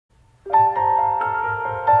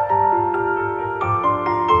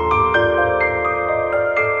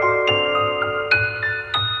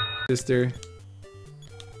sister.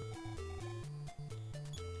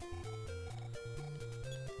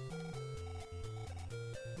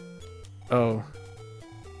 Oh.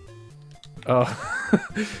 Oh.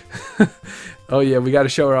 Oh yeah, we gotta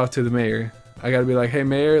show her off to the mayor. I gotta be like, hey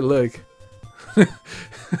mayor, look.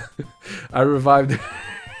 I revived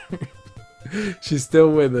her. She's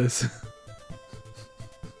still with us.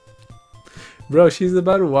 Bro, she's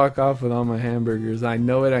about to walk off with all my hamburgers. I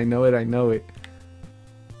know it, I know it, I know it.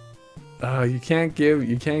 You can't give a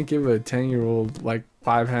 10-year-old like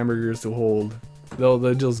 5 hamburgers to hold.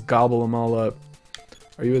 They'll just gobble them all up.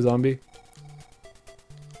 Are you a zombie?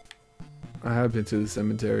 I have been to the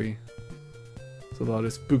cemetery. There's a lot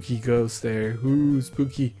of spooky ghosts there. Ooh,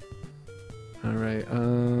 spooky. Alright,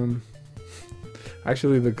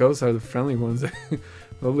 actually the ghosts are the friendly ones.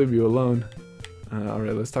 They'll leave you alone.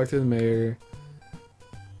 Alright, let's talk to the mayor.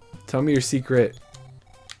 Tell me your secret.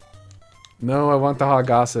 No, I want the hot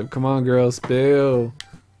gossip. Come on, girl, spill.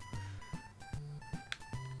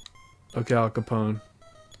 Okay, Al Capone.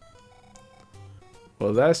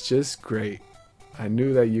 Well, that's just great. I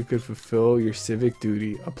knew that you could fulfill your civic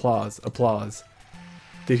duty. Applause, applause.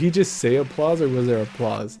 Did he just say applause or was there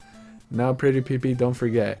applause? Now, pretty Pippi, don't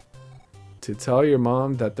forget to tell your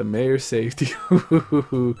mom that the mayor saved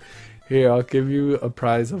you. Here, I'll give you a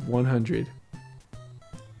prize of 100.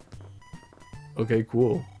 Okay,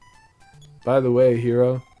 cool. By the way,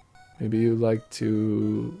 hero, maybe you'd like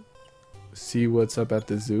to see what's up at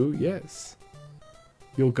the zoo? Yes.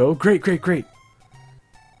 You'll go? Great, great, great.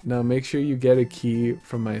 Now make sure you get a key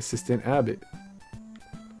from my assistant Abbott.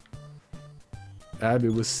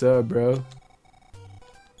 Abbott, what's up, bro?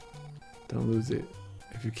 Don't lose it.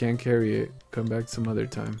 If you can't carry it, come back some other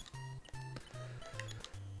time.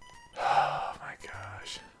 Oh my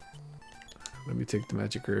gosh. Let me take the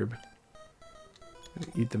magic herb.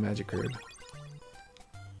 Eat the magic herb.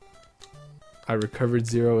 I recovered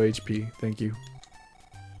 0 HP. Thank you.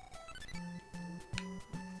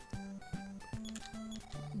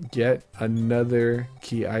 Get another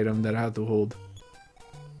key item that I have to hold.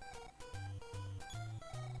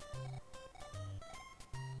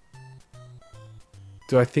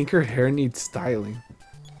 Do I think her hair needs styling?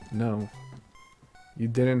 No. You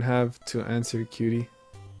didn't have to answer, cutie.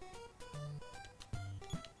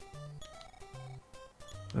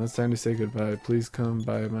 Now it's time to say goodbye. Please come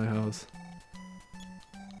by my house.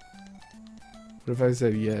 What if I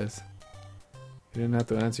said yes? You didn't have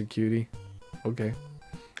to answer, cutie. Okay.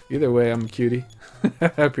 Either way, I'm a cutie.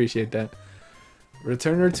 I appreciate that.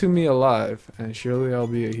 Return her to me alive, and surely I'll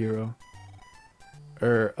be a hero.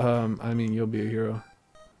 I mean, you'll be a hero.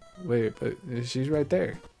 Wait, but she's right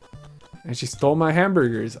there. And she stole my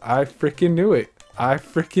hamburgers. I freaking knew it.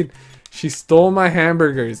 She stole my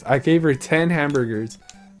hamburgers. I gave her 10 hamburgers.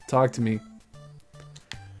 Talk to me.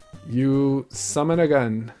 You summon a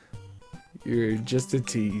gun. You're just a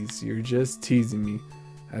tease. You're just teasing me.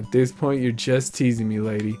 At this point, you're just teasing me,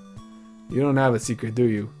 lady. You don't have a secret, do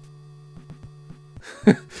you?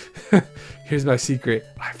 Here's my secret.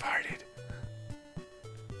 I farted.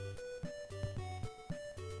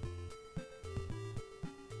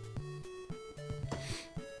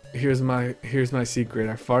 Here's my secret.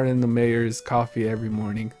 I fart in the mayor's coffee every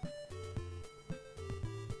morning.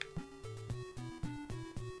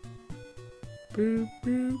 Boo,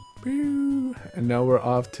 boo, boo. And now we're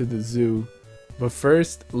off to the zoo. But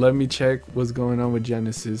first, let me check what's going on with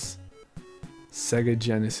Genesis. Sega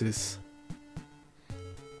Genesis.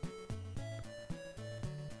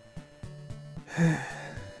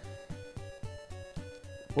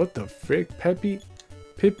 What the frick, Pippi?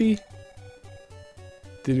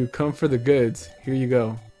 Did you come for the goods? Here you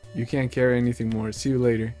go. You can't carry anything more. See you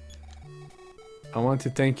later. I want to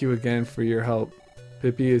thank you again for your help.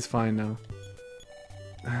 Pippi is fine now.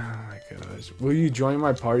 Oh my gosh. Will you join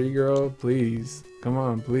my party, girl? Please. Come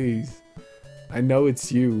on, please. I know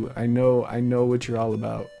it's you. I know what you're all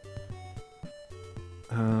about.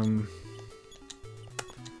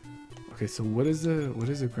 Okay, so what is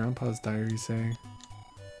the grandpa's diary say?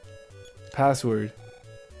 Password.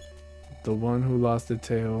 The one who lost the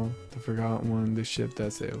tail, the forgotten one, the ship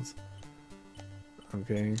that sails.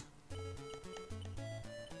 Okay.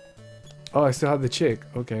 Oh, I still have the chick.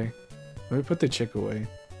 Okay. Let me put the chick away.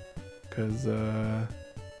 Because, it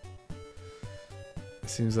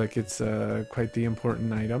seems like it's quite the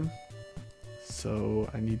important item. So,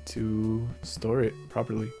 I need to store it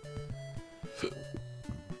properly.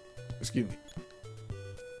 Excuse me.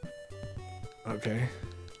 Okay.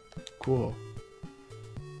 Cool.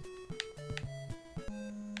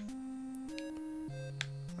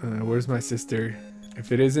 Where's my sister?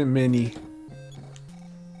 If it isn't Minnie.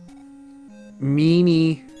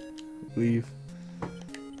 Meanie. leave.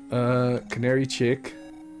 Canary chick.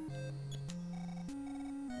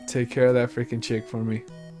 Take care of that freaking chick for me.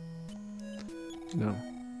 No.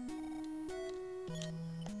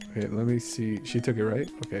 Okay, let me see. She took it,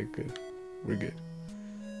 right? Okay, good. We're good.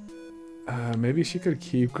 Maybe she could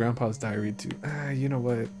keep Grandpa's diary too. You know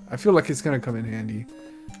what? I feel like it's gonna come in handy.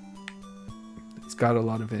 It's got a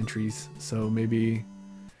lot of entries, so maybe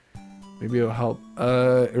it'll help.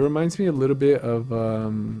 It reminds me a little bit of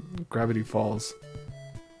Gravity Falls.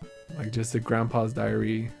 Like just the Grandpa's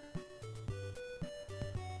diary.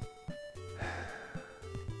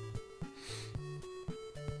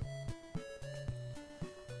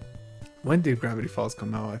 When did Gravity Falls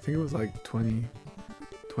come out? I think it was like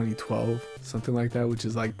 2012, something like that, which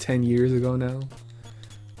is like 10 years ago now.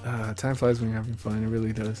 Time flies when you're having fun, it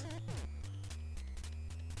really does.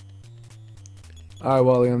 Alright,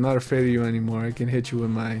 Wally, I'm not afraid of you anymore. I can hit you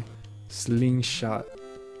with my slingshot.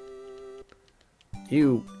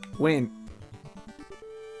 You win.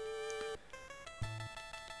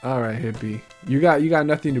 Alright, Hippie. You got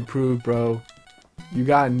nothing to prove, bro. You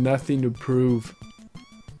got nothing to prove.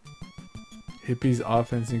 Hippie's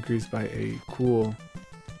offense increased by 8. Cool.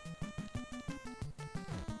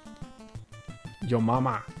 Yo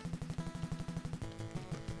mama.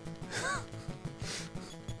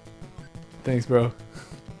 Thanks, bro.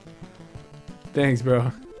 Thanks,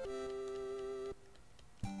 bro.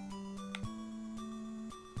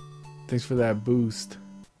 Thanks for that boost.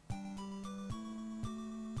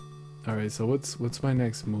 Alright, so what's my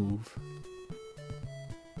next move?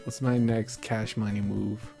 What's my next cash money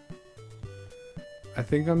move? I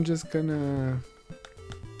think I'm just gonna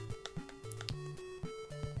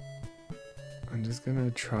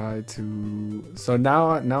try to. So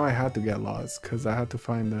now I have to get lost because I have to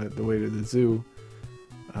find the way to the zoo.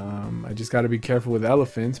 I just got to be careful with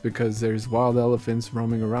elephants because there's wild elephants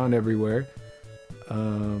roaming around everywhere.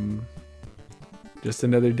 Just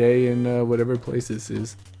another day in whatever place this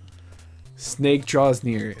is. Snake draws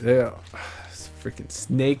near. Freaking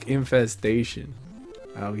snake infestation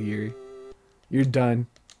out here. You're done.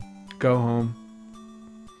 Go home.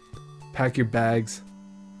 Pack your bags.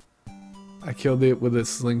 I killed it with a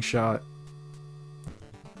slingshot.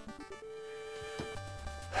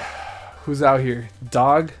 Who's out here?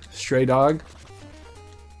 Dog? Stray dog?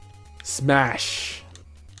 Smash!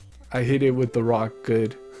 I hit it with the rock.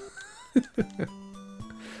 Good.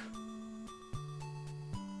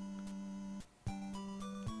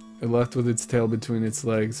 It left with its tail between its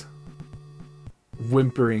legs,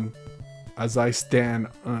 whimpering as I stand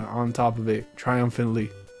on top of it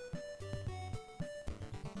triumphantly.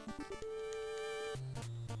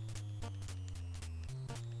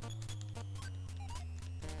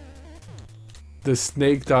 The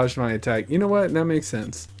snake dodged my attack. You know what? That makes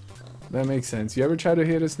sense. That makes sense. You ever try to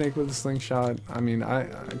hit a snake with a slingshot? I mean, I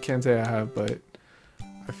can't say I have, but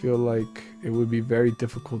I feel like it would be very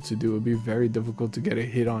difficult to do. It would be very difficult to get a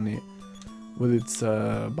hit on it with its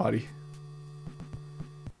body.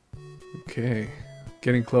 Okay,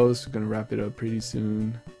 getting close. We're gonna wrap it up pretty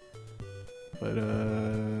soon. But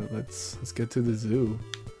let's get to the zoo.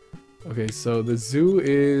 Okay, so the zoo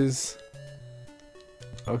is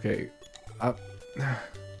okay.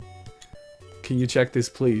 Can you check this,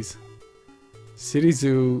 please? City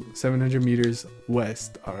Zoo, 700 meters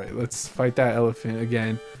west. All right, let's fight that elephant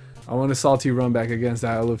again. I want a salty run back against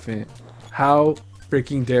that elephant. How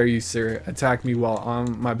freaking dare you, sir, attack me while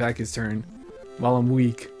my back is turned, while I'm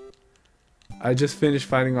weak. I just finished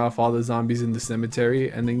fighting off all the zombies in the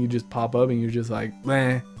cemetery, and then you just pop up and you're just like,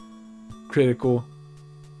 meh, critical.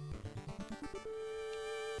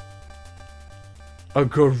 A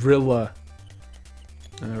gorilla.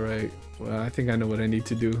 Alright, well, I think I know what I need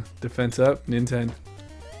to do. Defense up, Nintendo.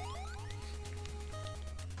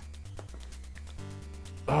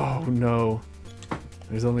 Oh no.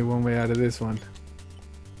 There's only one way out of this one.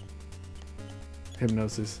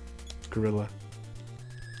 Hypnosis. Gorilla.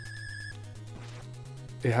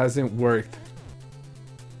 It hasn't worked.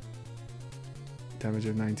 Damage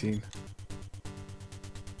of 19.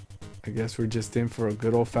 I guess we're just in for a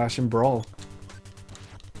good old-fashioned brawl.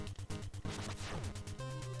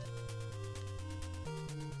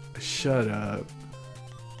 Shut up.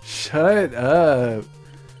 Shut up.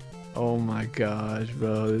 Oh my gosh,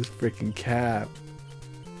 bro. This freaking cap.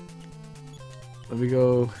 Let me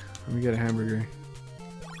get a hamburger.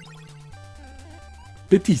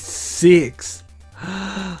 56.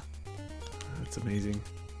 That's amazing.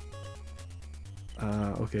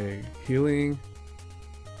 Okay. Healing.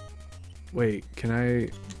 Wait, can I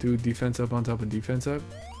do defense up on top of defense up?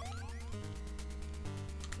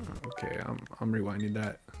 Okay, I'm rewinding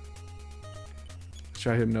that. Let's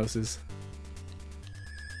try hypnosis.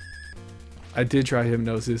 I did try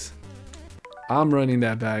hypnosis. I'm running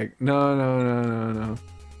that back. No, no, no, no, no.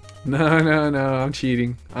 No, no, no. I'm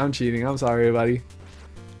cheating. I'm cheating. I'm sorry, everybody.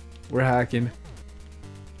 We're hacking.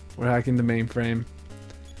 We're hacking the mainframe.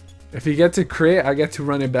 If he gets a crit, I get to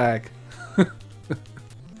run it back.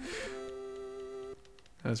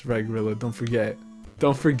 That's right, Gorilla. Don't forget.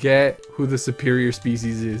 Don't forget who the superior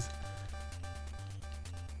species is.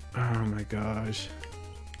 Oh my gosh.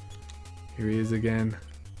 Here he is again.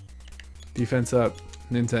 Defense up.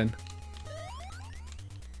 Nintendo.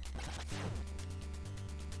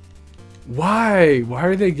 Why? Why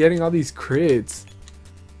are they getting all these crits?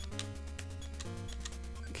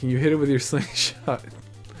 Can you hit it with your slingshot?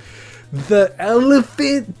 The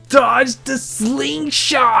elephant dodged the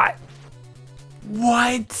slingshot!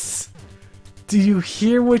 What? Do you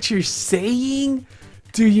hear what you're saying?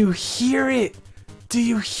 Do you hear it? Do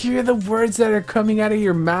you hear the words that are coming out of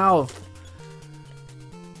your mouth?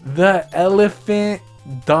 The elephant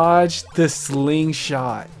dodged the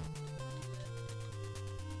slingshot.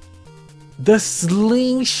 The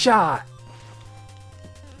slingshot.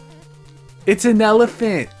 It's an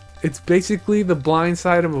elephant. It's basically the blind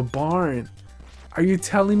side of a barn. Are you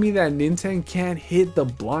telling me that Nintendo can't hit the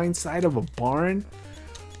blind side of a barn?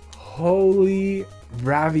 Holy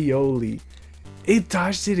ravioli. It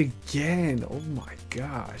dodged it again. Oh my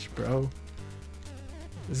gosh, bro.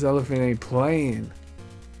 This elephant ain't playing.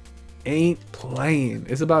 Ain't playing.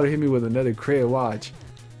 It's about to hit me with another crit. Watch.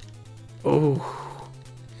 Oh.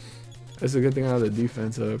 That's a good thing I have the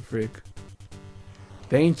defense up, frick.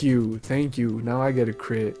 Thank you. Thank you. Now I get a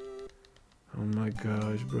crit. Oh my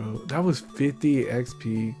gosh, bro. That was 50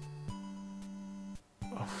 XP. Oh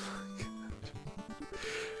my gosh.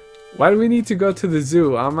 Why do we need to go to the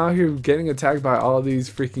zoo? I'm out here getting attacked by all these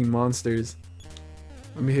freaking monsters.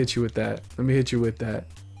 Let me hit you with that. Let me hit you with that.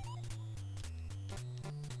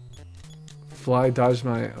 Fly dodged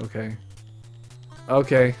my... Okay.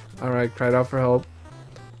 Okay. Alright. Cried out for help.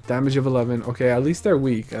 Damage of 11. Okay, at least they're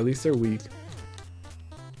weak. At least they're weak.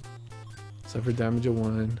 Suffer damage of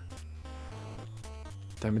 1.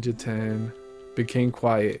 Damage of 10. Became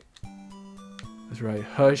quiet. That's right.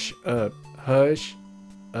 Hush up. Hush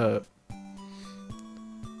up.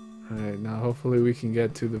 Alright, now hopefully we can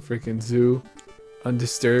get to the freaking zoo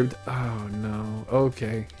undisturbed. Oh no.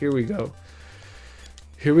 Okay, here we go.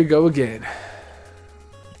 Here we go again.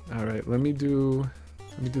 Alright, let me do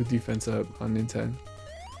defense up on Nintendo.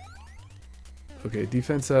 Okay,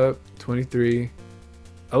 defense up, 23.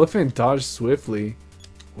 Elephant dodged swiftly.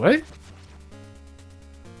 What?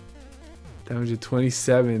 Damage of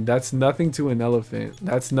 27. That's nothing to an elephant.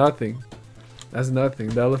 That's nothing. That's nothing.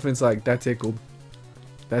 The elephant's like, that tickled.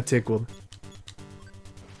 That tickled.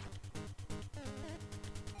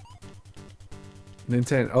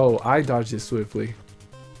 Nintendo. Oh, I dodged it swiftly.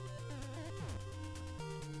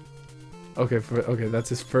 Okay, okay, that's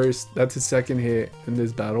his first. That's his second hit in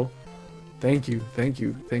this battle. Thank you, thank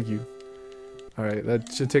you, thank you. Alright, that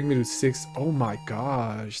should take me to 6. Oh my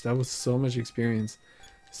gosh, that was so much experience.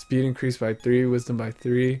 Speed increased by 3, wisdom by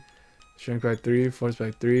 3, strength by 3, force by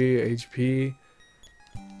 3, HP.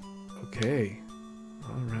 Okay.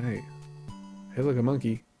 Alright. Hey, look, a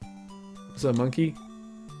monkey. What's up, monkey?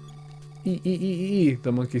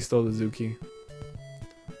 The monkey stole the Zuki.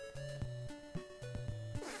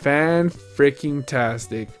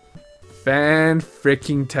 Fan-freaking-tastic.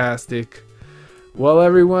 Fan-freaking-tastic. Well,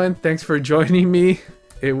 everyone, thanks for joining me.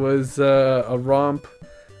 It was a romp,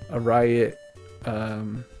 a riot, a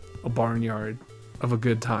barnyard of a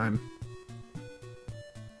good time.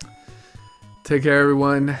 Take care,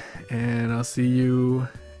 everyone, and I'll see you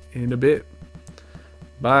in a bit.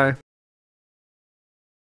 Bye.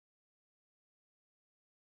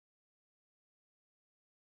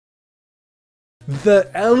 The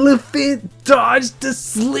elephant dodged the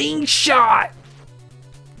slingshot!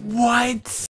 What?